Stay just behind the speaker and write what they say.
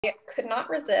I could not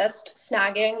resist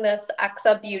snagging this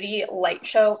Exa Beauty Light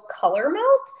Show Color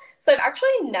Melt. So I've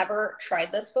actually never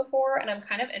tried this before, and I'm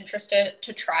kind of interested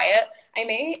to try it. I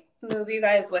may move you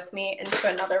guys with me into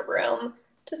another room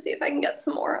to see if I can get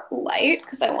some more light,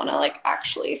 because I want to like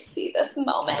actually see this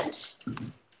moment.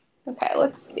 Okay,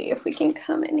 let's see if we can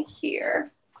come in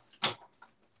here.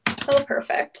 Oh,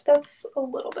 perfect. That's a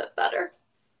little bit better.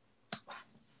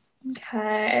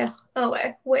 Okay. Oh,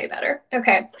 way better.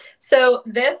 Okay. So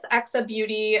this Exa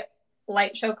Beauty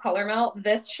Light Show Color Melt,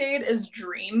 this shade is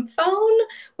Dream Phone,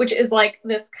 which is like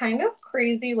this kind of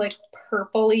crazy, like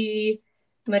purpley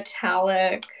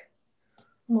metallic.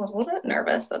 I'm a little bit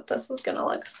nervous that this is going to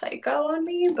look psycho on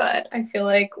me, but I feel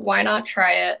like why not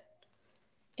try it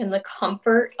in the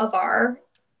comfort of our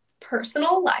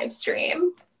personal live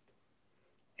stream?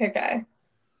 Okay.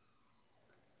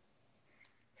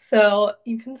 So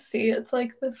you can see it's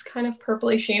like this kind of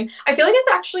purpley sheen. I feel like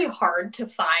it's actually hard to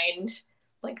find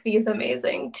like these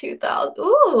amazing 2000.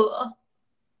 Ooh,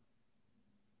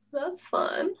 that's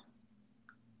fun.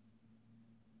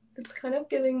 It's kind of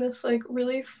giving this like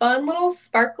really fun little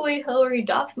sparkly Hilary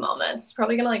Duff moment. It's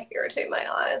probably gonna like irritate my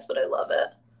eyes, but I love it.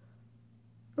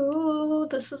 Ooh,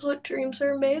 this is what dreams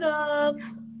are made of.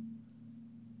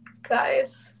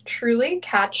 Guys, truly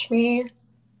catch me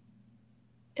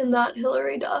in that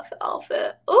Hilary Duff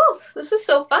outfit. Oh, this is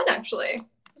so fun, actually.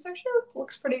 This actually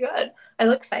looks pretty good. I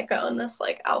look psycho in this,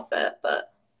 like, outfit,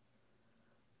 but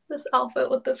this outfit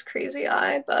with this crazy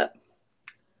eye, but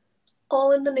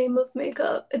all in the name of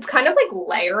makeup. It's kind of, like,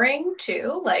 layering,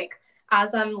 too. Like,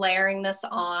 as I'm layering this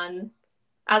on,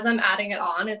 as I'm adding it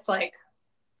on, it's, like,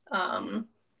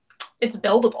 it's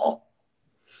buildable.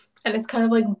 And it's kind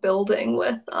of, like, building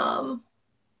with,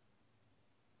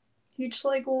 each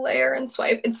like layer and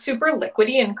swipe. It's super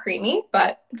liquidy and creamy,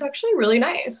 but it's actually really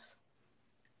nice.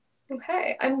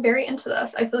 Okay, I'm very into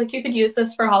this. I feel like you could use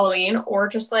this for Halloween or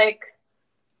just like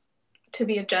to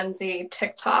be a Gen Z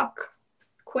TikTok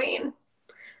queen.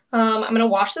 I'm gonna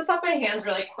wash this off my hands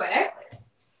really quick.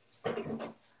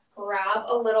 Grab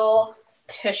a little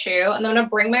tissue, and then I'm gonna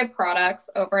bring my products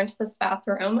over into this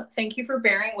bathroom. Thank you for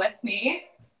bearing with me.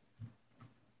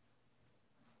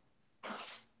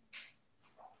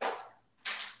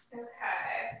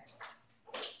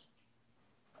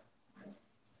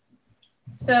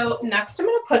 So next I'm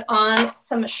going to put on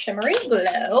some shimmery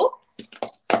glow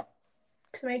to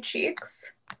my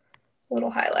cheeks. A little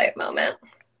highlight moment.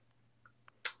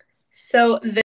 So this